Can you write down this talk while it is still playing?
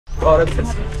Բարև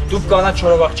ձեզ։ Դուք կանաչ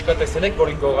չորով աղջիկա տեսել եք,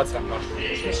 որին գողացան մարդու։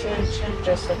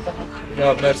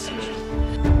 Լավ, մերսի։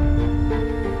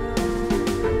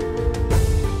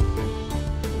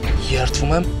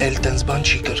 Երդվում եմ, էլ տենց բան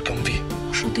չի կրկնվի։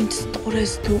 Շուտ ինձ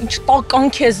ստորես դու, ինչ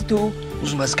տականք ես դու։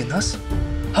 Ուզում ես գնաս,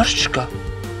 հարց չկա,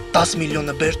 10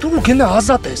 միլիոնը բեր դու ու գնա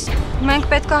ազատ ես։ Մենք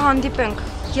պետք է հանդիպենք,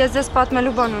 ես ձեզ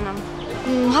պատմելու բան ունեմ։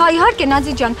 Հա իհարկե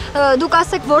Նադի ջան, դուք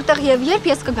ասեք որտեղ եւ երբ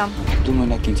ես կգամ։ Դու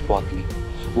մենակ ինձ պատմի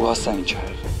ու հասա ինչ ա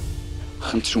եղել։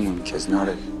 Խնդրում եմ քեզ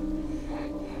Նարեկ։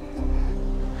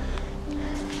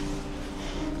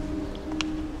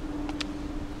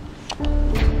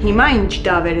 Հիմա ինչ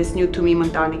դավեր ես նյութում իմ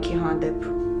ընտանիքի հանդեպ։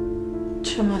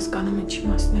 Չեմ հասկանում ինչի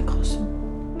մասին եք խոսում։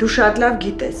 Դու շատ լավ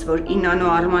գիտես, որ Ինանո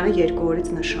Արմանը 2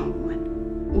 օրից նշանվում են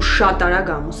ու շատ արագ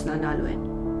ամուսնանալու են։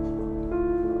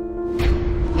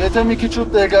 Եթե մի քիչ ուտ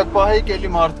տեղակ պահեիք, էլի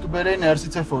մարդ կբերեի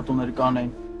ներսից է ֆոտոներ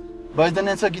կանեին։ Բայց դե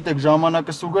նենցա գիտեք,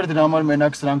 ժամանակը սուգր դրա համար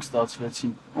մենակ սրանք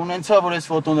ստացվեցին։ Ու նենցա, որ այս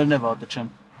ֆոտոներն է վատը չեմ։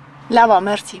 Լավ է,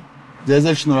 մերսի։ Ձեզ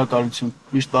էլ շնորհակալություն,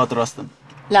 միշտ պատրաստ եմ։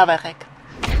 Լավ եղեք։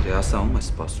 Դե ասա ում ես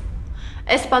սպասում։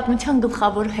 Այս պատմության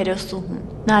գլխավոր հերոսուհուն,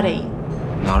 Նարեին։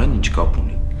 Նարեն ինչ կապ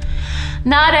ունի։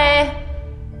 Նարե։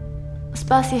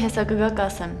 Սպասի հեսա կգա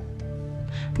կասեմ։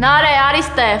 Նարե, արի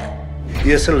ստեղ։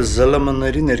 Ես էլ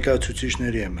ԶԼՄ-ների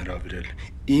ներկայացուցիչների եմ հրավիրել,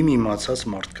 իմ իմացած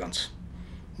մարդկանց։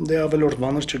 Դե ավելորդ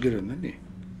բաներ չգրեն, էլի։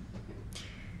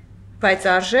 Բայց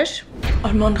արժեր։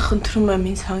 Արման, խնդրում եմ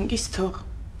ինձ հանգիստ թող։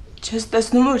 Չես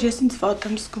տեսնում, որ ես ինձ վատ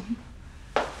եմ զգում։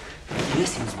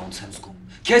 Ես ինձ ոնց եմ զգում։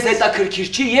 Քեզ հետաքրքիր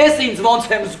չի, ես ինձ ոնց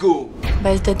եմ զգում։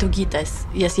 Բայց դե դու գիտես,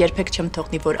 ես երբեք չեմ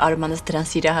թողնի, որ Արմանս դրան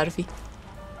սիրահարվի։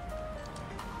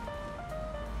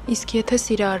 Իսկ եթե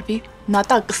սիրահարվի,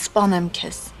 նատա կսպանեմ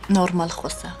քեզ, նորմալ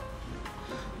խոսա։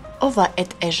 Ով է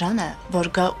այդ էժանը,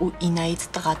 որ գա ու Ինայից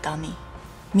տղա տանի։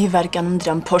 Մի վարկյանում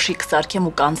դրան փոշի կսարքեմ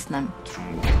ու կանցնեմ։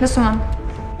 Լսում եմ։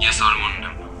 Ես Արմանն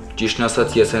եմ։ Ճիշտն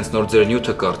ասած, ես հենց նոր ձեր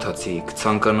նյութը կարդացի,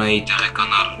 կցանկանայի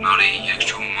տեղեկանալ Նարեի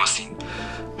եկչուհու մասին,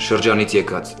 շրջանից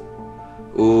եկած,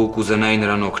 ու կուզենայի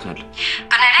նրան օգնել։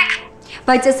 Կներեք,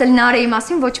 բայց ես էլ Նարեի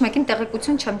մասին ոչ մեկին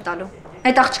տեղեկություն չեմ տալու։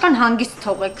 Այդ աղջկան հանգիստ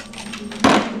թողեք։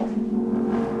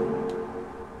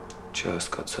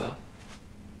 Չհասկացա։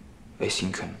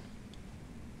 Այսինքն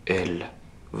էլ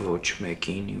ոչ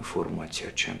մեկին ինֆորմացիա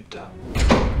չեմ տա։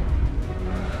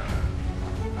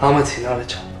 Համեցի, Նարե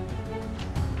ջան։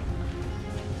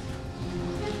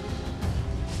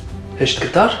 Հեշտ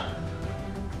գտար։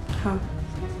 Հա։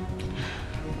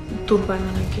 Դուր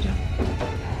պայմանեք իրա։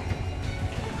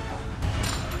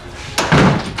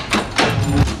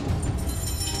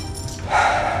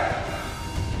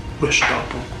 Ուրիշ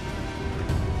տապում։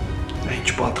 Ինչ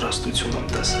պատրաստություն եմ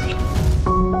տեսել։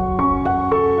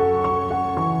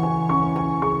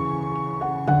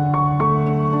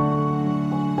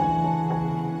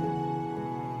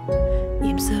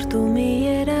 Իմ սրտում մի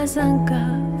երազանք կա,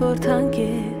 որ թանկ է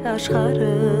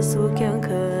աշխարհս ու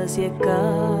կյանքս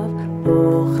եկավ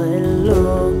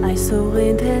փոխելով այս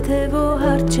ուղին թեթևով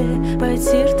հարճ է, բայց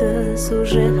սիրտս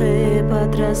ուժեղ է,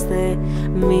 պատրաստ է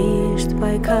միշտ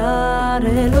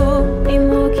պայքարելու իմ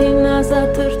հոգին ազատ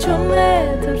թռչում է,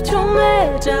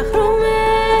 ջախրում է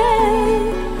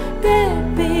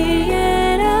դեպի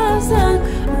երազանք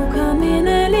ու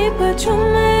կամինելի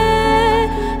փչում է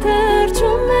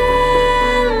թռչում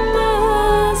եմ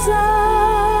ազատ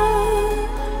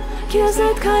քեզ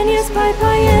այդքան ես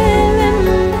պայպայել եմ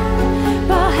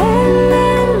պահել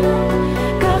եմ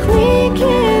գաղտնի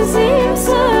քեզ իմ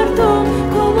սրտում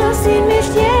քո մասին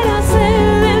միշտ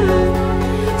երազել եմ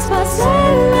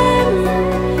սպասել եմ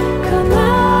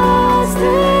քնած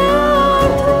թե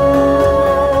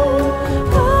արդում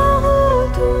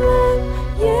պաղոտում եմ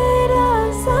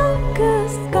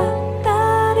երազանքս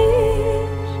կատարիր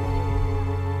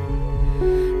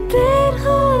դեր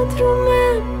խնդրում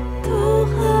եմ թող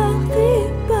հաղթի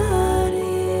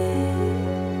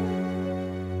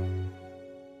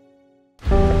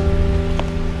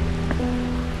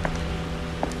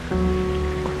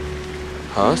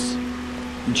Հաս,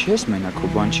 ինչի ես մենակ ու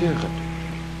բան չի եղել։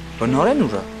 Բնորեն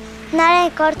ուրա։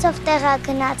 Նարեի գործով տեղա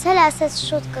գնացել, ասեց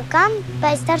շուտ կգամ,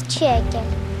 բայց դեռ չի եկել։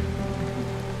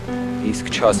 Իսկ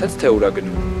չասեց թե ուրա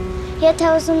գնում։ Եթե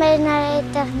ուզում էր Նարեի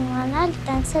տեղն իմանալ,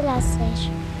 տենց էլ ասեր։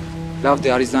 Լավ, դե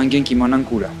արի զանգենք իմանանք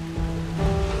ուրա։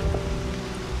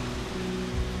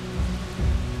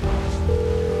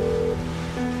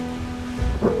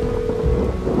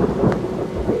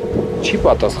 Չի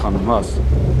պատասխանում, Հաս։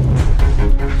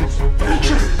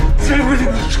 ծրվելի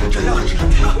մեջ ընկել աղջիկ։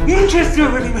 Ինչ ես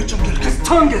ծրվելի մեջ ընկել, քեզ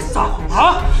թանկ ես սաղում, հա?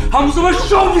 Համուզում ես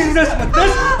շոու բիզնես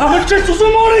մտնես, համար չես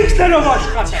ուզում օրենքներով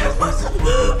աշխատել։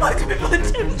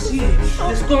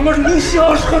 Ես քո համար միշտ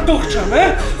աշխատող չեմ,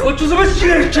 ոչ ուզում ես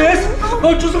չերկես,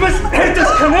 ոչ ուզում ես հետս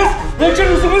քնես, ոչ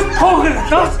ուզում ես փողը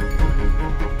տաս։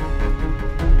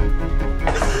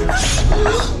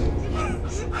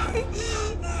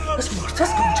 Ես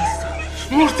մարդաս կամ չես։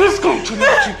 Մարդաս կամ չեմ,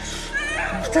 աղջիկ։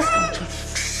 Մարդաս կամ չեմ։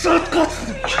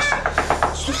 Սատկացնում ես։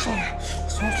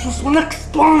 Սուսմանը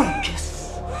կսպանում ես։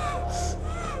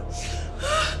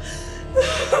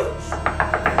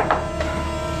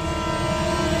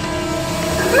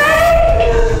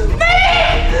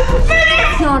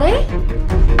 Նարե։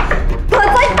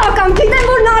 Բայց այդ տակամ գիտեմ,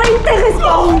 որ Նարեին տեղ ես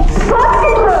պահում։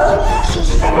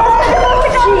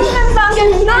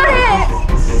 Նարե։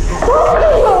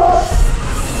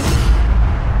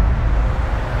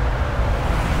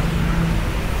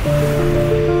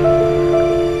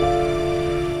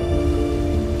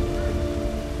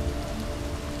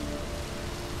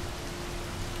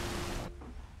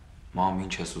 Մամ,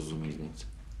 ինչ ես ուզում ինձնից։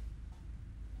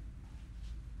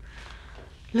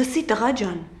 Լսի տղա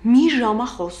ջան, մի ժամա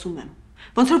խոսում եմ,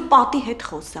 ոնց որ պատի հետ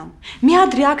խոսամ, մի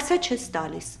հատ ռեակցիա չես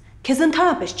տալիս, քեզ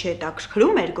ընդհանրապես չի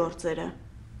հետաքրքրում մեր գործերը։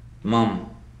 Մամ,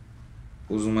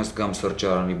 ուզում ես գամ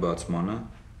սրճարանի բացմանը,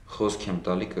 խոսք եմ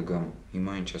տալի կգամ,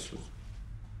 հիմա ինչ ես ուզում։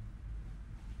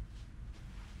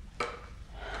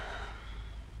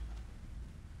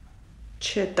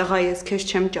 Չէ, տղա, ես քեզ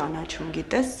չեմ ճանաչում,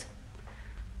 գիտես։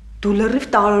 Դու լրիվ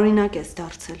տարօրինակ ես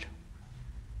դարձել։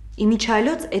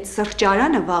 Իմիջայլոց այդ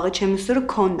սրճարանը վաղը չեմ ուսորը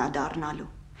քոնն է դառնալու։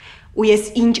 Ու ես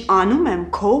ինչ անում եմ,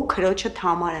 քո ու քրոջդ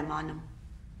համար եմ անում։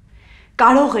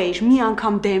 Կարող էիր մի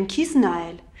անգամ դեմքիս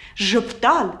նայել,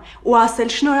 ժպտալ ու ասել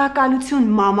շնորհակալություն,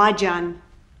 մամա ջան։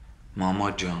 Մամա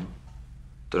ջան,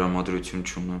 տրամադրություն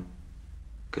չունեմ,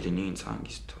 կլինի ինձ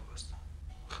հանգիստ թողես,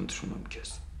 խնդրում եմ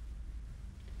քեզ։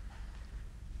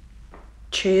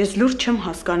 Չէ, ես լուրջ չեմ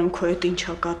հասկանում քո հետ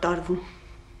ինչա կատարվում։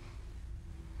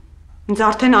 Ինձ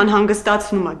արդեն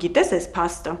անհանգստացնում է, գիտես այս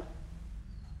փաստը։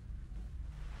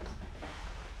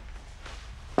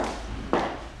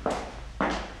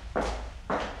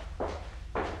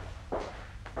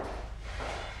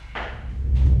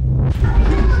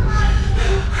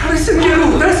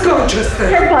 Այսինքն դες կամ չես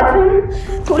տեղ։ Չես բացում։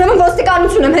 Ուրեմն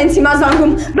ոստիկանություն եմ հենց հիմա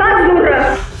զանգում։ Բաց դուռը։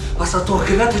 Ասա թող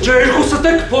գնա, թե ջա երկուսդ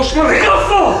եք փոշման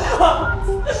ղաֆա։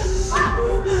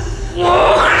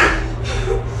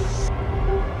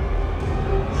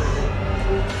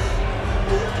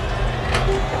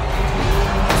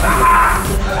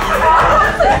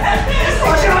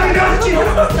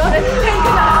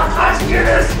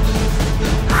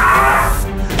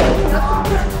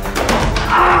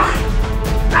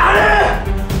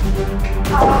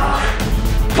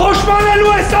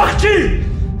 Փոշմանելու ես աղջի։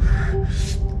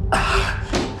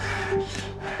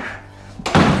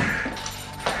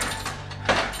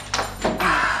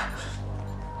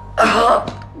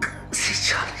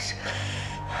 Сейчас.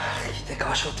 Գիտեք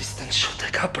աշոտից տենց շուտ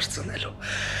եք ապրծնելու։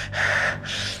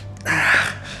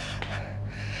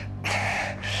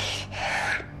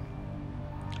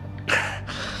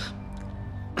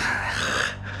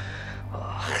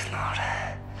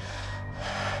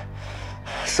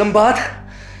 Սմբատ,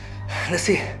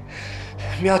 լսի,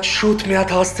 մի հատ շուտ, մի հատ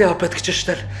հաստի է պետք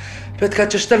ճշտել, պետք է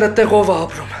ճշտել այդտեղ ով է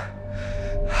ապրում,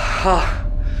 հա,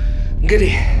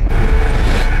 գրի։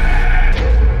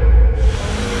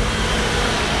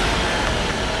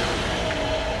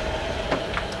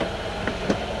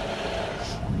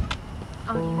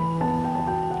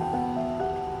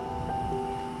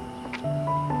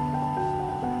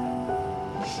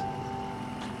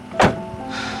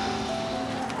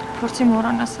 Փորձի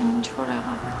մոռանաս ինչ որ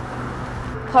եղավ։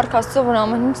 Փառք Աստծո, որ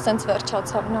ամեն ինչ սենց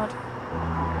վերջացավ նոր։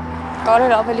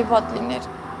 Կարեր ավելի վատ լիներ։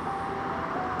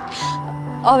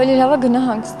 Ավելի լավ է գնա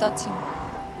հանգստացի։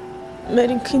 Մեր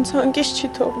ինքը ինձ հանգիստ չի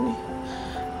թողնի։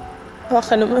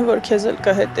 Վախենում եմ, որ քեզ էլ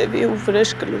կհետևի ու վրեժ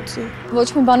կլուծի։ Ոչ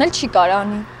մի բան էլ չի կարող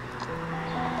անի։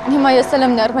 Հիմա ես էլ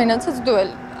եմ ներվայնացած, դու էլ։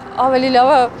 Ավելի լավ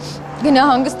է գնա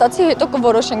հանգստացի, հետո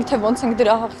կորոշենք, թե ոնց ենք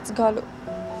դրա հաղից գալու։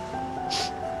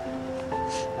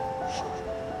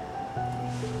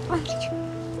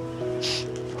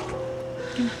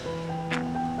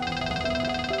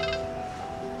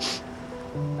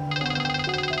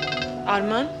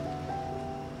 Արման։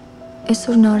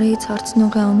 Այսօր Նարեից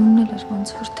հարցնողի անունն էլ էր ոնց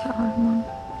որ թե Արման։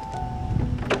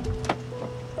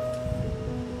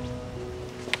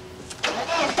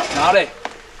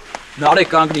 Նարե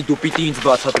կանգնի, դու պիտի ինձ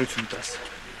բացատրություն տաս։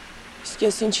 Իսկ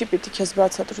ես ինչի պիտի քեզ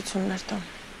բացատրություններ տամ։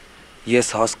 Ես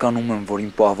հասկանում եմ, որ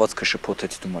իմ պահվածքը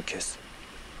շփոթեց դու քեզ,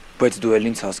 Բայց դու էլ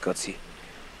ինձ հասկացի։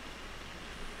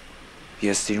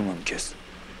 Ես սիրում եմ քեզ։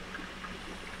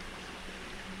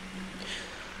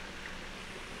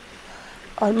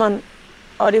 Արման,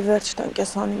 արի վերջ տանք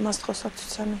ես անիմաստ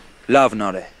խոսակցությանը։ Լավ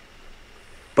Նարե։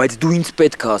 Բայց դու ինձ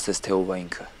պետք է ասես թե ով է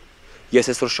ինքը։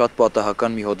 Ես այսօր շատ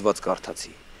պատահական մի հոդված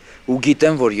կարդացի ու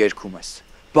գիտեմ, որ երգում ես։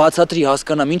 Բացատրի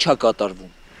հասկանամ ինչ է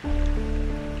կատարվում։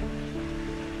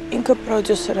 Ինքը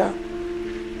պրոդյուսեր է։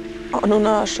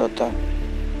 Անունը Աշոտ է։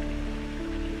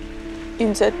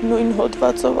 Ինձ այդ նույն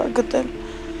հոդվածով է գտել։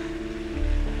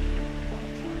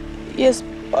 Ես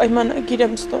պայմանագիր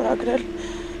եմ ստորագրել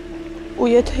ու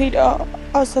եթե իր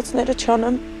ասածները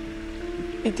չանեմ,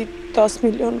 պիտի 10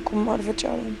 միլիոն գումար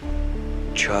վճարեմ։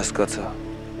 Չհասկացա։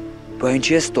 Բա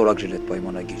ինչի ես ստորագրել այդ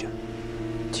պայմանագիրը։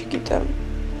 Չգիտեմ,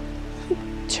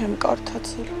 չեմ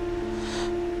կարդացել։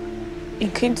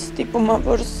 Ինքը ինձ ստիպում է,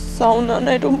 որ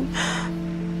սաունաներում,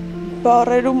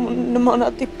 բարերում ու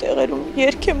նմանատիպ տեղերում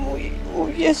երգեմ ու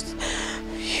ես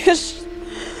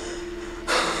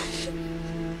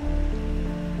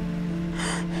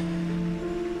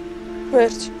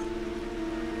վերջ,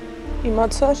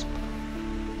 իմացար,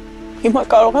 հիմա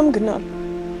կարող եմ գնալ։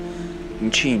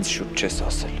 Ինչի ինձ շուտ չես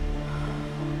ասել։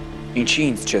 Ինչի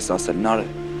ինձ չես ասել, Նարե։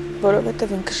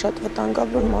 Որովհետև ինքը շատ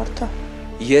վտանգավոր մարդ է։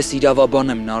 Ես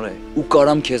իրավաբան եմ, Նարե, ու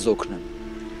կարամ քեզ օգնեմ։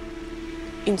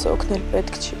 Ինձ օգնել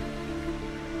պետք չի։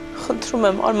 Խնդրում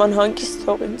եմ, Արման, հանգիստ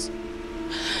թող ինձ։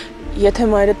 Եթե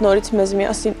մայրդ նորից մեզ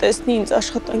միասին տեսնի, ինձ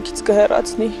աշխատանքից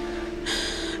կհեռացնի։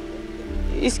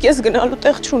 Իսկ ես գնալու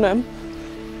տեղ չունեմ։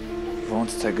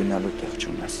 Ոնց թե գնալու տեղ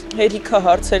չունես։ Հերիքա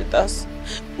հարցեր տաս։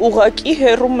 Ուղղակի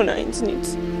հեռու մնա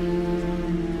ինձնից։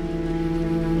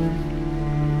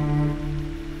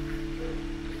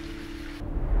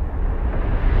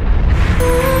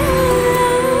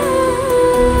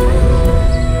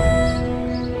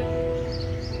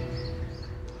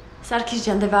 Սարգիս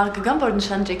ջան, դե վաղ կգամ, որ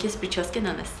նշանջեք ես պրիչոսկեն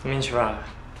անես։ Մինչ վաղ։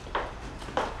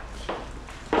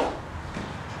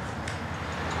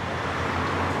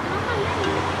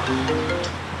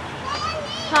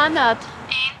 Հանատ։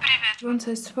 Ին, պրիվետ։ Ոնց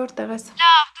ես, որտեղ ես։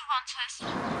 Լավ, դու ոնց ես։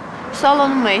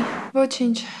 Սալոնում էի։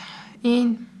 Ոչինչ։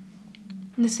 Ին,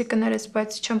 նսի կներես,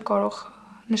 բայց չեմ կարող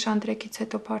նշանջրեկից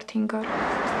հետո party-ին գալ։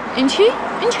 Ինչի՞։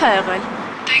 Ինչ ա եղել։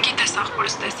 Դե գիտես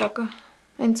աղբորս տեսակը։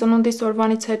 Այն ծնունդիս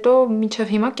օրվանից հետո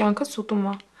մինչև հիմա կյանքս ուտում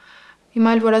է։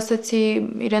 Հիմա էլ որ ասացի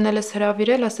իրեն էլ ես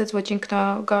հրավիրել, ասեց ոչ ինքն է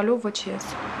գալու, ոչ ես։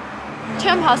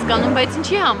 Չեմ հասկանում, բայց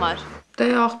ինչի համար։ Դե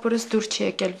աղբորս դուր չի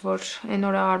եկել, որ այն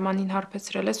օրը Արմանին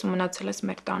հարբեցրել ես ու մնացել ես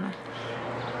մեր տանը։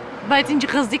 Բայց ինչ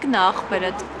ղզիկն է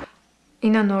աղբերդ։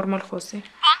 Ինա նորմալ խոսի։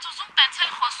 Ոնց ուզում տենց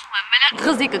էլ խոսում եմ, մենակ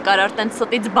ղզիկը կարար տենց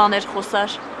ստից բաներ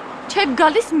խոսար։ Չեք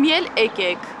գալիս մի էլ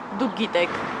եկեք, դուք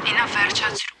գիտեք։ Ինա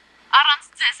վերջացրու։ Առանց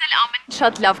ձեզ էլ ամեն ինչ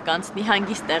շատ լավ կանցնի,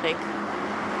 հանգիստ եղեք։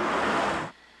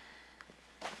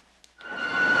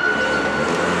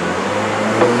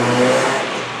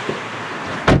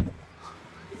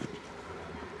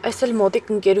 Այս էլ մոտիկ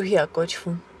ընկերուհի է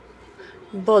կոչվում։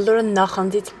 Բոլորը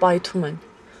նախանձից պայթում են։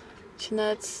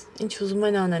 Չնայած ինչ ուզում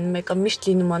են անեն, մեկը միշտ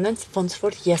լինում անենց, ոնց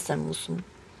որ ես եմ ուզում։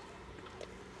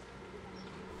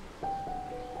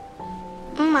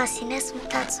 Ու մասին ես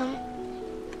մտածում։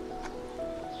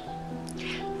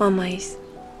 Մամայիս։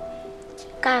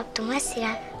 Կարապտում ես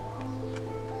իրան։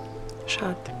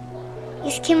 Շատ։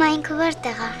 Իսկ հիմա ինքը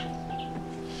որտեղ է։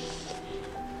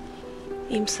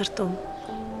 Իմ սրտում։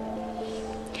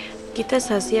 Գիտես,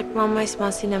 ես երբ մամայիս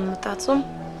մասին եմ մտածում,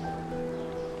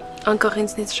 անկախ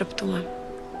ինձնից շփթում եմ։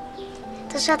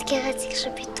 Դու շատ գեղեցիկ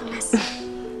շփիթում ես։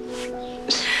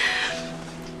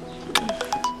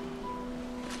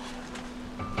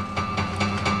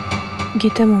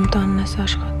 Գիտեմ ում տանն ես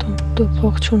աշխատում, դու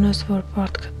փող չունես, որ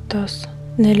պարտքդ տաս։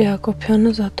 Նելի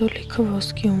Հակոբյանը զատո լիքը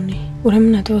ոսկի ունի։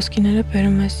 Ուրեմն այդ ոսկիները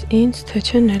բերում ես ինձ, թե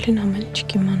չէ Նելին ամեն ինչ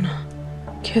կիմանա։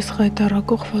 Քեզ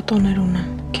խայտառակող ֆոտոներ ունեմ,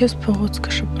 քեզ փողոց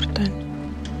կշպրտեն։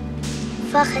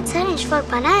 Վախեցար ինչ-որ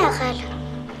բան ա եղել։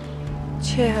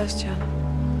 Չէ, հաս ջան,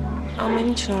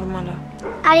 ամեն ինչ նորմալ է։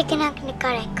 Արի գնանք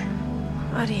նկարենք։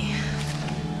 Արի։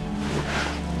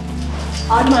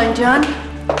 Արման ջան,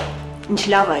 ինչ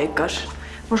լավ է եկար,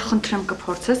 որ խնդրեմ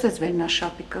կփորձես այս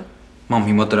վերնաշապիկը։ Մամ,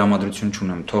 հիմա տրամադրություն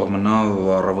չունեմ, թող մնա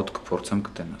առավոտ կփորձեմ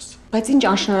կտենաս։ Բայց ինչ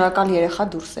անշնորհակալ երեխա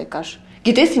դուրս եկար։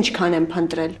 Գիտես ինչքան եմ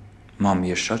փնտրել։ Մամ,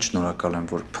 ես շատ շնորհակալ եմ,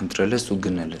 որ փնտրել ես ու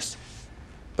գնել ես։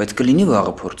 Բայց կլինի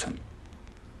վաղը փորձեմ։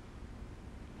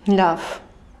 Լավ։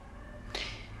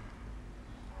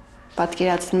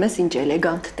 Պատկերացնում ես ինչ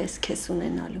էլեգանտ տեսք ես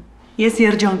ունենալու։ Ես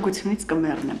երջանկությունից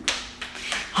կմեռնեմ։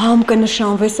 Համ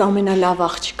կնշանվես ամենալավ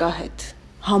աղջկա հետ։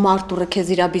 Համ Արտուրը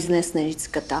քեզ իր բիզնեսներից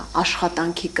կտա,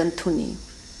 աշխատանքի կընդունի։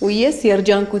 ու ես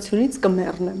երջանկությունից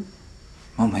կմեռնեմ։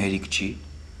 Մամ հերիք չի,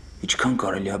 ինչքան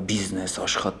կարելի է բիզնես,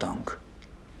 աշխատանք։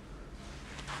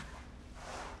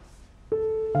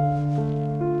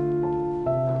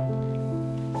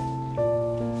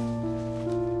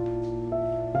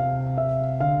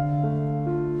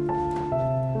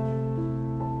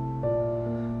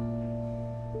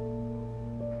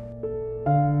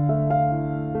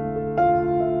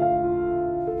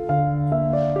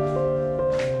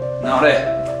 Նարե։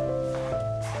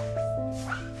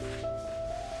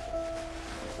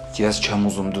 Ես չեմ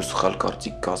ուզում դու սխալ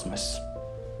կարծիք կազմես։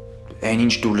 Այն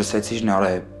ինչ դու լսեցիր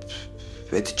Նարե,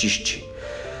 այդ ճիշտ չի։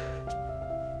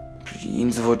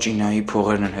 Ինձ ոչ Ինայի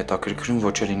փողերն են հետաքրքրում,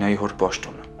 ոչ էլ Ինայի հոր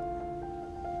պաշտոնը։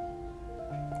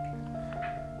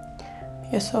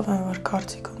 Ես ով եմ, որ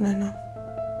կարծիք ունենամ։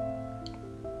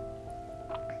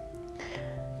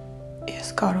 Ես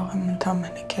կարող եմ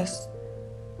ընդամենը քեզ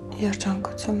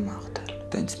երջանկություն մաղթել։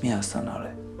 Տենց մի ասա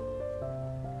Նարե։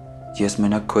 Ես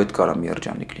մենակ քո հետ կարամ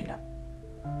երջանիկ լինեմ։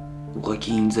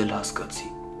 Ուղղակի ինձ էլ հասկացի։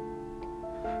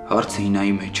 Հարցը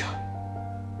Ինայի մեջ է։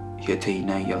 Եթե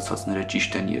Ինայի ասածները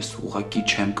ճիշտ են, ես ուղղակի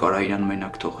չեմ կարող իրան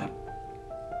մենակ թողեմ։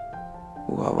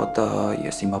 Ու հավատա,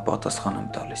 ես հիմա պատասխան եմ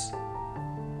տալիս։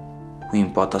 Ու իմ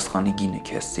պատասխանի գինը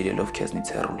քեզ սիրելով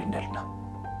քեզնից հեռու լինելն է։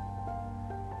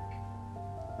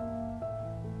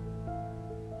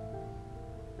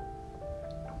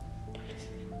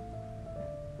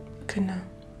 Գնա։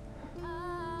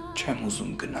 Չեմ ուզում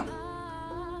գնամ։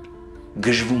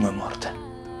 Գժվում եմ արդեն։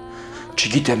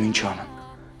 Չգիտեմ ինչ անեմ։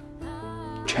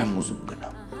 Չեմ ուզում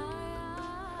գնամ։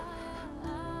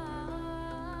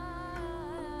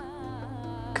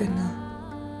 Գնա։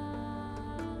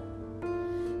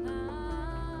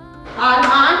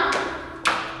 Արման։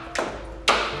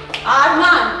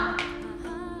 Արման։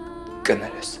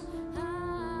 Կներես։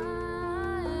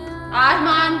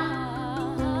 Արման։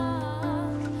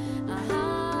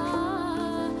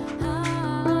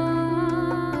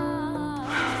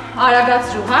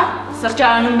 Արագացրու, հա?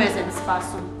 Սրճարանում մեզ են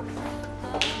սպասում։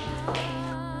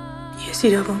 Ես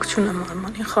իրավունք չունեմ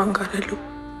Արմանին խանգարելու։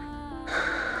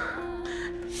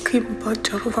 Իմ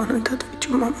պատճառով անընդհատ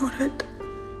վիճում եմ որ հետ։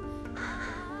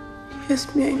 Ես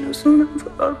միայն ուզում եմ,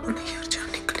 որ Արմանը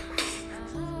երջանիկ լինի։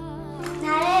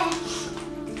 Նարե։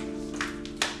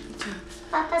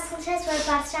 Պապաս խնդրեց, որ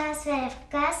բարձրանաս վերև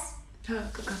կգաս։ Հա,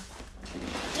 կգամ։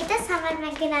 Գիտես, համար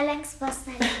մենք գնալ ենք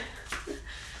սպասնել։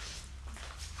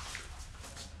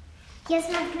 Ես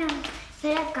մեկնեմ,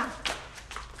 վերև կամ։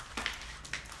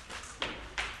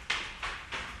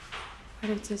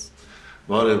 Բարև ձեզ։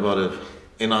 Բարև,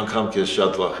 այն անգամ քեզ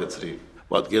շատ վախեցրի։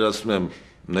 Պատկերացնում եմ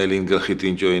Նելին գլխի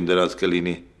տինջոյին դրած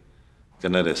կլինի։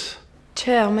 Կներես։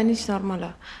 Չէ, ամեն ինչ նորմալ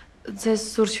է։ Ձեզ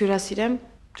սուրճ հյուրասիրեմ։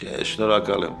 Չէ,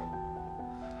 շնորհակալ եմ։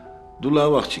 Դու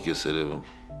լավ աղջիկ ես երևում։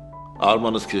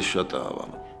 Արմանս քեզ շատ է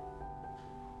հավանում։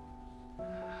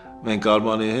 Մենք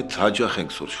Արմանի հետ հաճախ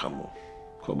ենք սուրճ խմում։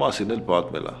 Քո մասին էլ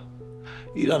պատմել է։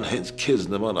 Իրան հենց քեզ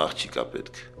նման աղջիկ է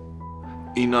պետք։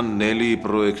 Ինան Նելիի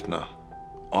պրոյեկտն է։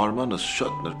 Արմանս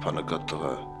շատ նրբանկատ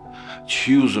տղա է։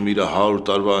 Չի ուզում իր 100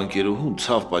 տարվա ընկերուհուն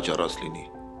ցավ պատճառած լինի։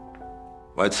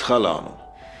 Բայց սխալ է անում։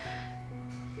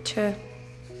 Չէ,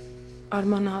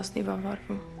 Արմանը հասնիվ է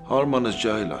վարվում։ Արմանս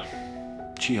ջահել է։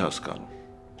 Չի հասկանում։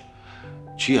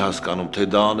 Չի հասկանում, թե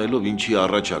դա անելով ինչի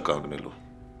առաջ է կանգնելու։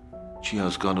 Չի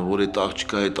հասկանում, որ այդ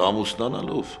աղջկա հետ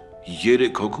ամուսնանալով 3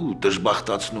 հոգու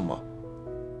դժբախտացնում է։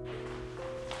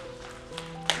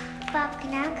 Պապ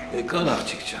գնանք։ Եկան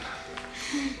աղջիկ ջան։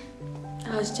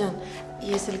 Աս ջան,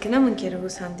 ես էլ գնամ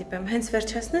ընկերուհուս հանդիպեմ, հենց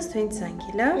վերջացնես դու ինձ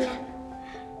զանգի, լավ։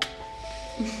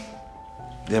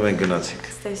 Դե մենք գնացինք։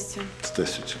 Ստեսություն։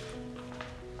 Ստեսություն։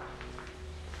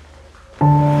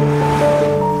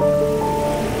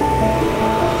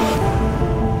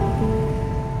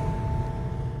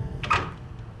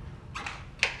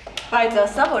 Բայց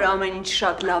ասա, որ ամեն ինչ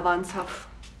շատ լավ անցավ։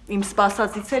 Իմ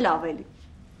սպասածից էլ ավելի։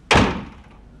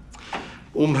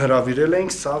 Ում հրավիրել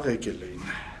էինք, սաղ եկել էին։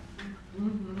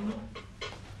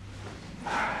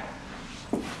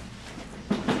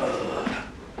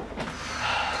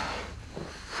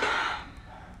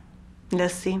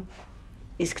 Լսի,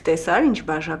 իսկ տեսար ինչ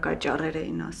բաժակաճառեր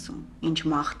էին ասում, ինչ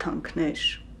մաղթանքներ,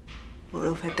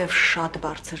 որովհետև շատ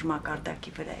բարձր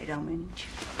մակարդակի վրա էր ամեն ինչ։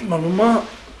 Մանումա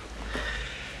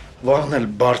վաղն էլ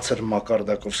բարձր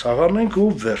մակարդակով սաղանենք ու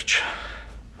վերջ։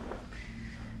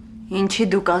 Ինչի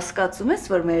դուք հասկացում ես,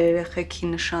 որ մեր երեխեքի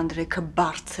նշանդրեքը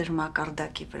բարձր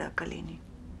մակարդակի վրա կլինի։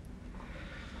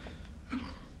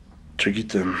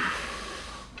 Չգիտեմ։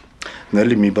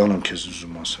 Նելի մի բան եմ քեզ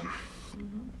ուզում ասեմ։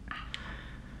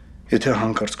 Եթե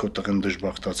հանկարծ քո տղեն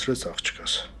դժբախտացրեց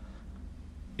աղջկաս,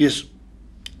 ես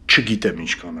Չգիտեմ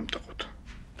ինչ կանեմ տղոտ։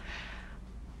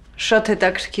 Շատ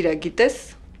հետաքրքիր է, գիտես,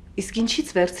 իսկ ինչից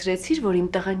վերցրեցիր, որ իմ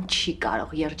տղան չի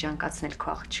կարող երջանկացնել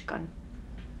քո աղջկան։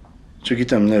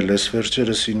 Չգիտեմ, նել, այս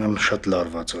վերջերս ինեմ շատ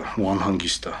լարված է ու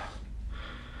անհանգիստ է։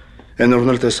 Այն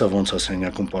օրն էլ տեսա ոնց է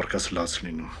սենյակում պարկած լաց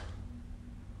լինում։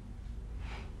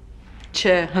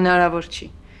 Չէ, հնարավոր չի։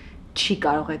 Չի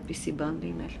կարող այդպիսի բան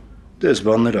լինել։ Դες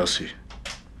բաններ ասի։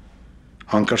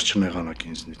 Հանկարծ չնեղանաք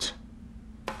ինձնից։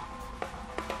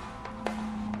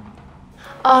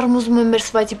 Արմուզում եմ մեր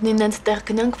սվադիբնին նենց տեղ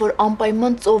գնանք, որ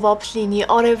անպայման ծովափ լինի,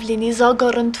 արև լինի,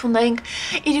 զագար ընդունենք,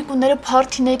 իրիկուները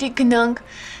փարթիների գնանք,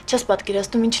 չես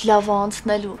պատկերացնում ինչ լավ է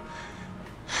անցնելու։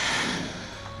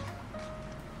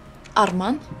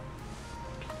 Արման։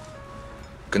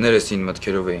 Կներես ին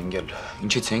մտքերով էինք գել,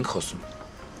 ինչից էինք խոսում։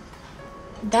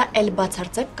 Դա էլ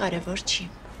բացարձակ կարևոր չի։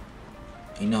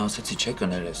 Ինա ասեցի չէ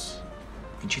կներես,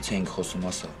 ինչից էինք խոսում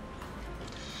ասա։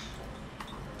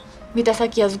 Մի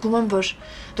տեսակ ես զգում եմ, որ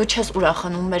դու չես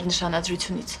ուրախանում մեր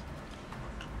նշանադրությունից։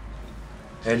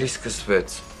 Էլի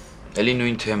սկսվեց, էլի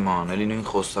նույն թեման, էլի նույն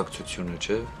խոսակցությունը,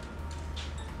 չէ։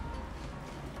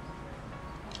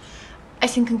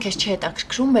 Այսինքն քեզ չի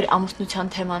հետաքրքրում մեր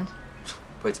ամուսնության թեման։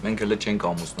 Բայց մենք հələ չենք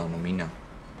ամուսնանում, Ինա։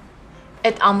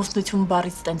 Այդ ամուսնություն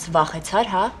բառից տենց վախեցար,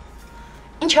 հա։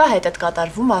 Ինչա հետդ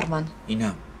կատարվում, Արման։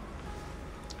 Ինա։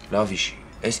 Լավ իշի,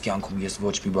 այս կյանքում ես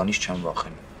ոչ մի բանից չեմ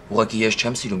վախենում։ Ուղղակի ես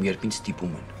չեմ սիրում, երբ ինձ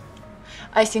ստիպում են։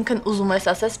 Այսինքն ուզում ես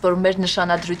ասես, որ մեր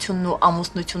նշանադրությունն ու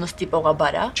ամուսնությունը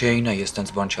ստիպողաբար է։ Չէ, Ինա, ես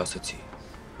տենց բան չասեցի։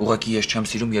 Ուղղակի ես չեմ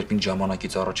սիրում, երբ ինձ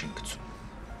ժամանակից առաջ են գցում։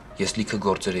 Ես լիքը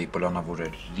գործեր էի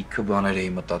պլանավորել, լիքը բաներ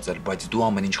էի մտածել, բայց դու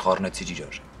ամեն ինչ խառնեցիր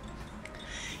իրար։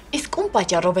 Իսկ ում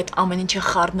պատճառով այդ ամեն ինչը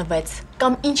խառնվեց,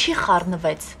 կամ ինչի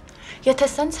խառնվեց։ Եթե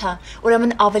սենց հա,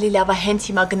 ուրեմն ավելի լավ է հենց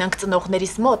հիմա գնանք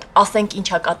ծնողներիս մոտ, ասենք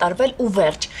ինչա կատարվել ու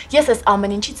վերջ։ Ես այս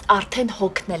ամեն ինչից արդեն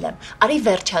հոգնել եմ։ Արի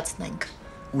վերջացնենք։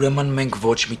 Ուրեմն մենք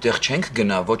ոչ միտեղ չենք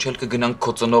գնա, ոչ էլ կգնանք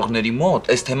քո ծնողների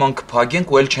մոտ, այս թեման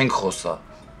կփակենք ու էլ չենք խոսա։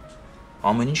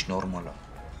 Ամեն ինչ նորմալ է։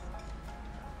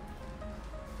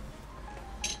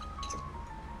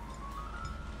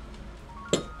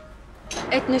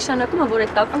 Այդ նշանակում է, որ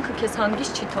այդ տականքը քեզ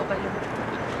հանգիստ չի թողելու։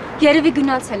 Երևի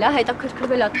գնացել է,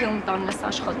 հետաքրքրվել է թե ում տանն ես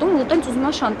աշխատում ու տենց ուզում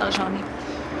է շանտաժ անի։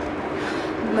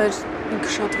 Մեր ինքը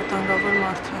շատ վտանգավոր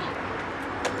մարդ է։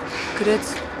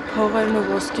 Գրեց փողերն ու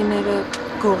ոսկիները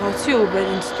գողացի ու բեր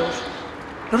ինձ տուր։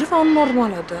 Լրիվ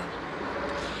աննորմալ է դա։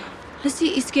 Լսի,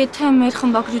 իսկ եթե մեր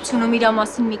խմբագրությունում իր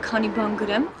մասին մի քանի բան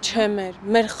գրեմ։ Չէ,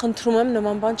 մեր խնդրում եմ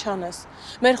նման բան չանես։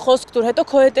 Մեր խոսք տուր, հետո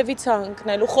քո հետևից է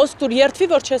ընկնել ու խոսք տուր երթվի,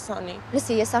 որ չես անի։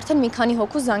 Լսի, ես արդեն մի քանի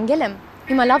հոգու զանգել եմ։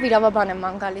 Հիմա լավ իրավաբան եմ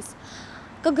ման գալիս։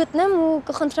 Կգտնեմ ու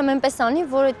կխնդրեմ այնպես անի,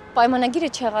 որ այդ պայմանագիրը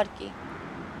չեղարկի։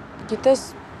 Գիտես,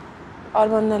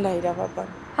 Արմանն էլ է իրավաբան։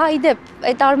 Հա, իդեպ,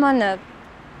 այդ Արմանը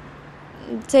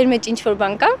ձեր մեջ ինչ-որ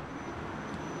բան կա։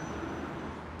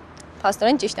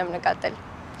 Փաստորեն ճիշտ եմ նկատել։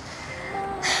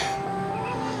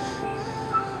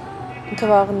 Ինքը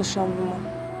վաղը նշանվում է։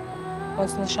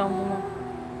 Ոնց նշանվում է։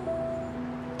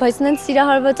 Բայց նենց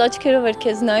սիրահարված աչքերով էր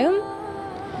քեզ նայում։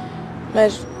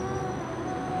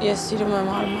 Ես սիրում եմ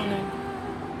Արմանին։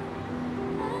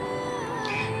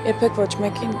 Երբեք ոչ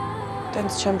մեկին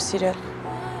տենց չեմ սիրել։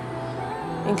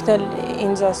 Ինքն էլ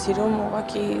ինձ է սիրում,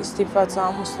 ուղղակի ստիպված է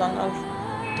ամուսնանալ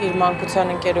իր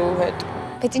մանկության ընկերուհու հետ։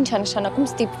 Բայց ինչ է նշանակում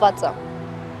ստիպված է։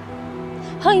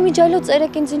 Հա, իմիջայլոց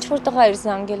երեք ինձ ինչ-որ տղա էր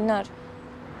զանգել, նար։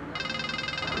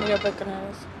 Մի րոպե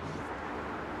կներես։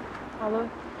 Ալո։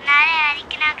 Նարե, արի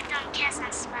գնանք տուն, քեզ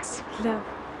եմ սպասում։ Լավ։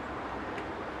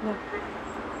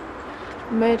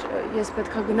 Ես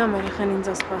պետք է գնամ, երեխան ինձ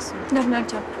է սպասում։ Լավ,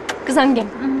 ջան, կզանգեմ։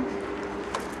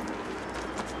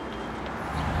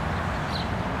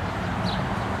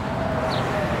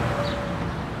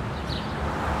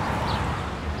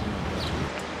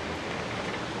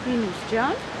 Ինուս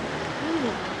ջան։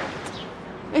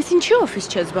 Էս ինչի օֆիս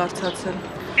չես բարձացել։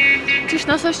 Ճիշտ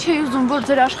ասած չէի ուզում, որ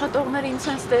ձեր աշխատողները ինձ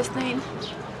հենց տեսնեին։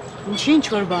 Ինչի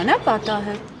ինչ-որ բան է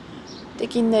պատահել։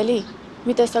 Տիկիննելի,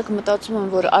 մի տեսակ մտածում եմ,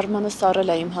 որ Արմանը սառել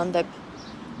է իմ հանդեպ։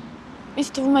 Ինձ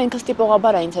թվում է ինքը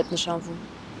ստիպողաբար է ինձ հետ նշանվում։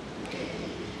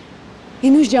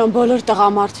 Ինուս ջան, բոլոր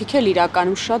տղամարդիկ էլ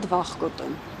իրականում շատ վախկոտ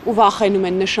են ու վախենում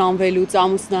են նշանվելուց,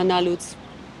 ամուսնանալուց։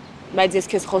 Բայց ես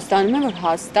քեզ խոստանում եմ, որ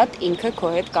հաստատ ինքը քո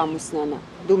հետ կամուսնանա։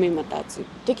 Դու մի մտածի։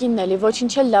 Տիկիննելի,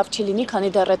 ոչինչ էլ լավ չի լինի, քանի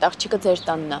դեռ այդ աղջիկը ձեր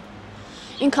տանն է։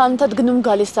 Ինքը անընդհատ գնում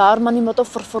գալիս է, Արմանի մոտով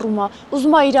ֆրֆռում է,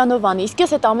 ուզում է իրանով անի, իսկ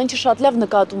ես այդ ամեն ինչը շատ լավ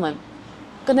նկատում եմ։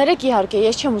 Կներեք իհարկե,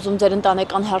 ես չեմ ուզում ձեր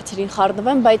ընտանեկան հարցերին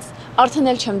խառնվեմ, բայց արդեն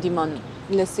էլ չեմ դիմանում։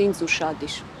 Լսի ինձ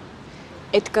ուշադիր։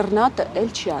 Այդ կռնատը էլ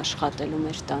չի աշխատելու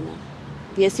մեր տանը։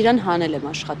 Ես իրան հանել եմ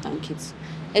աշխատանքից։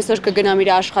 Այսօր կգնամ իր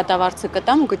աշխատավարձը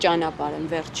կտամ ու կճանապարհեմ,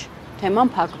 վերջ։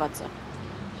 Թեման փակված է։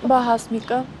 Բա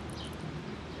Հասմիկը։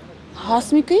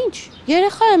 Հասմիկը ինչ։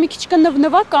 Երեխա է, մի քիչ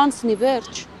կնվնվա կանցնի,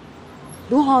 վերջ։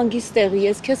 Դու հանգիստ տեղի,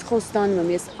 ես քեզ խոստանում եմ,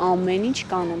 ես ամեն ինչ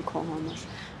կանեմ քո համար։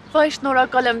 Վայ,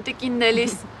 շնորհակալ եմ տիկին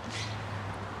Նելիս։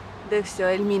 Դե վсё,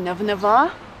 էլ մի նվնվա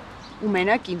ու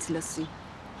մենակ ինձ լսի։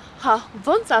 Հա,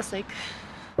 ոնց ասեք։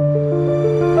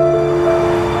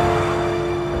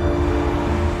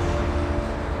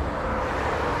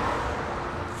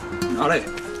 Արե։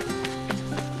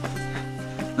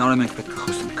 Նարե մենք պետք է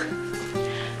խոսանք։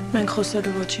 Մենք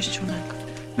խոսելու ոչինչ չունենք։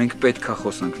 Մենք պետք է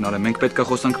խոսանք, Նարե, մենք պետք է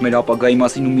խոսանք մեր ապագայի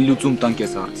մասին ու մի լուծում տանք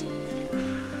այս հարցին։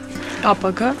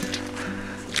 Ապագա։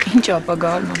 Ինչ ապագա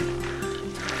Արման։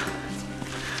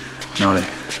 Նարե,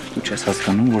 դու չես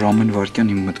հասկանում, որ ամեն վայրկյան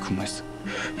իմ մտքում ես։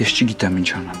 Ես չգիտեմ ինչ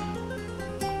անեմ։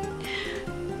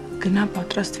 Գնա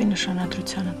պատրաստվի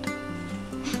նշանադրությանդ։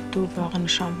 Դու վաղը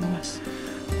նշանվում ես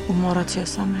ու մոռացի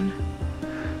ես ամենը։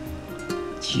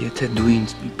 Եթե դու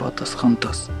ինձ մի պատասխան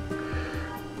տաս,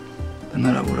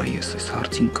 հնարավոր է ես այս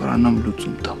հարցին կարողանամ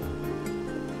լուծում տամ։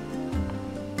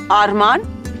 Արման։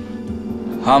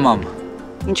 Հա, մամ։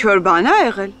 Ինչ որ բան ա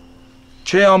եղել։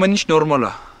 Չէ, ամեն ինչ նորմալ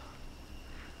է։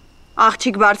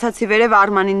 Աղջիկ բարձացի վերև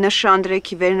Արմանին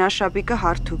նշանդրեքի վերնաշապիկը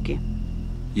հարթուկի։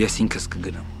 Ես ինքս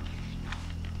կգնամ։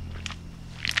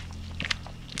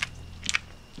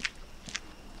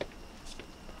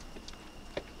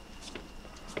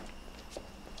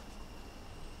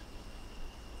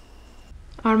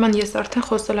 Արման, ես արդեն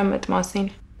խոսել եմ այդ մասին։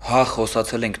 Հա,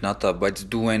 խոսացել ենք Նատա, բայց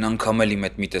դու այն անգամ էլ իմ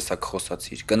հետ մի տեսակ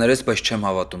խոսացիր։ Կներես, բայց չեմ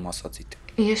հավատում ասածիդ։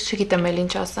 Ես չգիտեմ էլ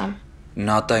ինչ ասեմ։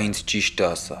 Նատա ինձ ճիշտը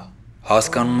ասա։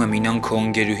 Հասկանում եմ ինան քո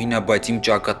ընկերուհին է, բայց իմ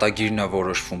ճակատագիրն է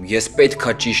որոշվում։ Ես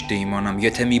պետքա ճիշտը իմանամ,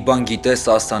 եթե մի բան գիտես,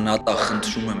 ասա Նատա,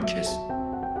 խնդրում եմ քեզ։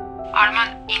 Արման,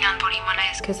 ինան որ իմանա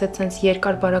ես քեզ հետ sense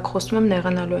երկար բարակ խոսում եմ,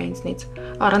 նեղանալու է ինձնից։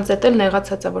 Առանց էդ էլ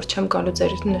նեղացած է, որ չեմ գալու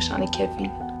ձեր նշանի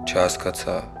քեֆին։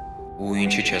 Չհասկացա։ Ու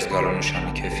ինչի չես գալու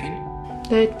նշանի քեֆին։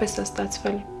 Դե այդպես է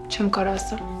ստացվել, չեմ կարող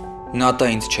ասել։ Նատա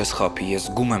ինձ չես խափի, ես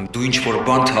զգում եմ, դու ինչ-որ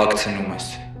բան թաքցնում ես։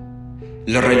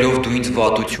 Լռելով դու ինձ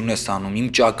վատություն ես անում, իմ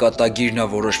ճակատագիրն է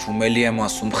որոշվում, էլի եմ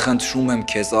ասում, խնդրում եմ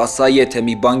քեզ, ասա, եթե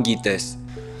մի բան գիտես։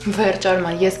 Վերջ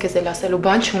Արման, ես քեզ էլ ասելու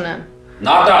բան չունեմ։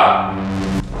 Նատա։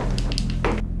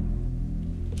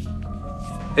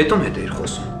 Հետո հետ էիր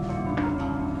խոսում։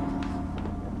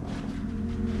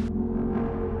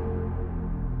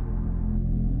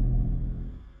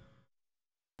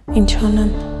 Ինչ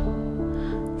անեմ,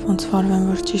 ոնց վարվեմ,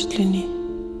 որ ճիշտ լինի։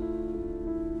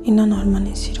 Ինան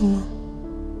Արմանին սիրում է։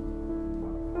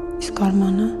 Իսկ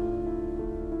Արմանը։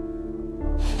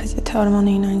 Բայց եթե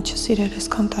Արմանը Ինային չսիրեր,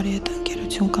 այսքան տարի հետ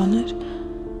ընկերություն կաներ,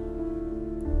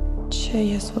 չէ,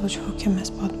 ես ոչ ոք եմ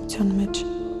այս պատմության մեջ։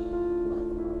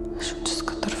 Շուտս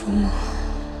կտրվում է։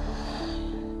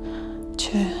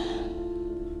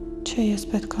 Չէ, ես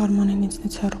պետք է Արմանին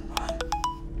ինձնից հեռու պահեմ։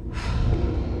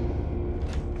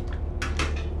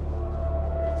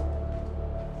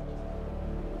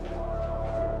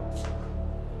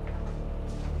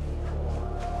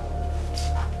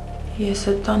 Ես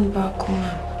այդ տան բակում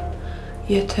եմ,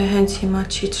 եթե հենց հիմա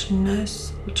չի չլինես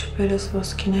ու չբերես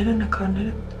ոսկիները,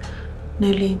 նկարները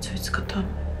Նելիին ցույց կտամ։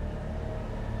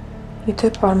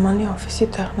 Իդեպ Արմանի օֆիսի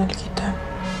տեղն էլ գիտեմ։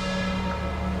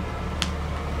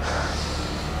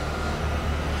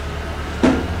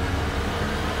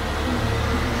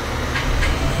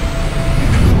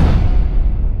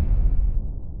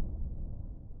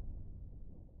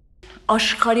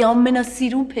 Աշխարհի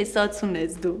ամենասիրուն փեսացուն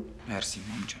ես դու։ Մերսի,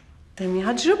 մամ ջան։ Դե մի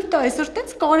հատ ժպտա, այսօր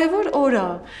տենց կարևոր օր է։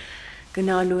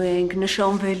 Գնալու ենք,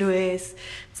 նշանվելու ես,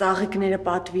 ծաղիկները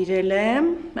պատվիրել եմ,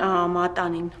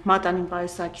 մատանին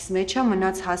պայուսակիս մեջ է,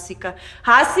 մնաց Հասիկը։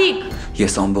 Հասիկ։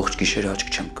 Ես ամբողջ գիշերը աչք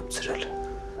չեմ կպցրել։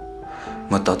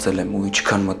 Մտածել եմ ու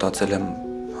ինչքան մտածել եմ,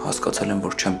 հասկացել եմ,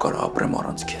 որ չեմ կարող ապրեմ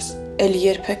առանց քեզ։ Էլ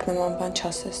երբեք նման բան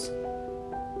չասես։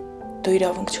 Դու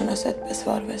իրավունք չունես այդպես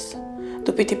վարվես։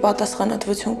 Դու պիտի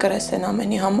պատասխանատվություն կրես այն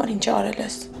ամենի համար, ինչ արել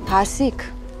ես։ Հասիկ,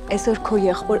 այսօր քո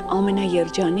եղբոր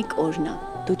ամենաերջանիկ օրն է։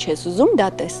 Դու չես ուզում դա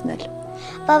տեսնել։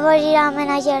 Բա որ իր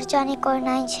ամենաերջանիկ օրն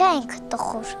այն չէ, ինքը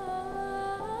տխուր։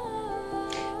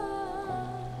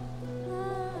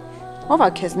 Ո՞վ է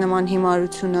քեզ նման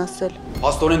հիմարություն ասել։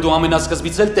 Աստորեն դու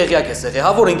ամենասկզբից էլ տեղյակ ես եղել,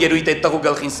 հա, որ ընկերուհիդ այդ տղու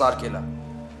գլխին սարքել է։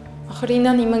 Ախր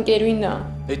Ինան իմ ընկերուհին է։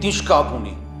 Այդ ինչ կապ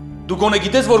ունի։ Դու գոնե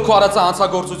գիտես, որ քո արածը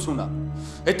հանցագործություն է։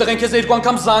 Այդ տղեն քեզ երկու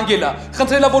անգամ զանգել է,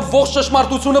 խնդրել է, որ ողջ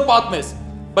ճշմարտությունը պատմես,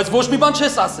 բայց ոչ մի բան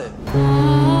չես ասել։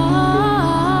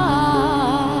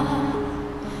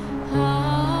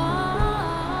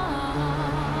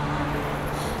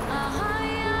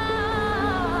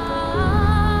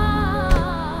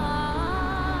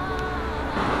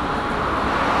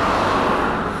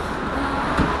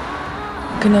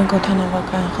 Գնանք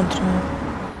օդանավակայան, խնդրում եմ։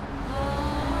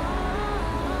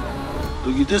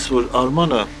 Դու գիտես, որ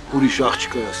Արմանը ուրիշ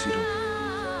աղջկա է սիրում։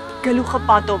 Գլուխը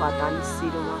պատով է տալիս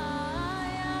սիրումը։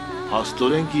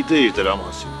 Հաստորեն գիտեիր դրա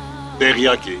մասին։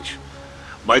 Տեղյակ էիր։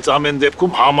 Բայց ամեն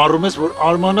դեպքում համառում ես, որ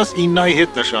Արմանս Իննայի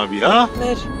հետ նշանվի, հա։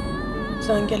 Մեր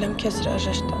զանգել եմ քեզ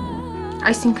հրաժեշտը։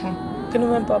 Այսինքն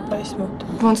գնում եմ պապայիս մոտ։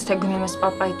 Ոնց թե գնում ես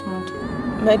պապայիդ մոտ։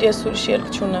 Մեր ես ուրիշ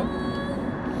ելք չունեմ։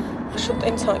 Շուտ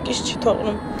ինձ հանգիստ չի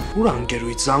թողնում։ Ուր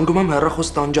անգերույց զանգում եմ հեռախոս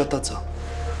տանջատած է։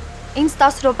 Ինձ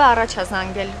 10 րոպե առաջ է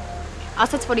զանգել։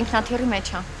 Ասաց, որ ինքնաթիռի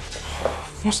մեջ է։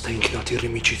 Ոնց թե ինքնաթիռի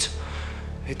միջից։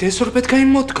 Այդ այսօր պետք է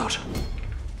իմ մոտ գար։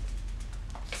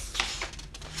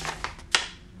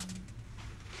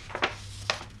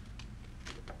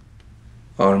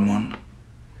 Արման,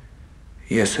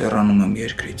 ես հեռանում եմ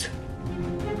երկրից։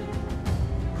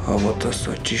 Հավատա,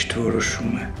 սա ճիշտ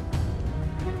որոշում է։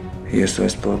 Ես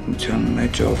այս պատմության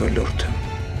մեջ ավելորդ եմ։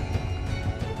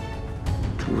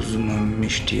 Դու ուզում եմ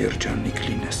միշտ երջանիկ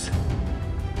լինես։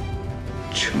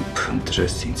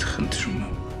 Չմփնտրես ինձ, խնդրում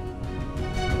եմ։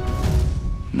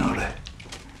 Նարե։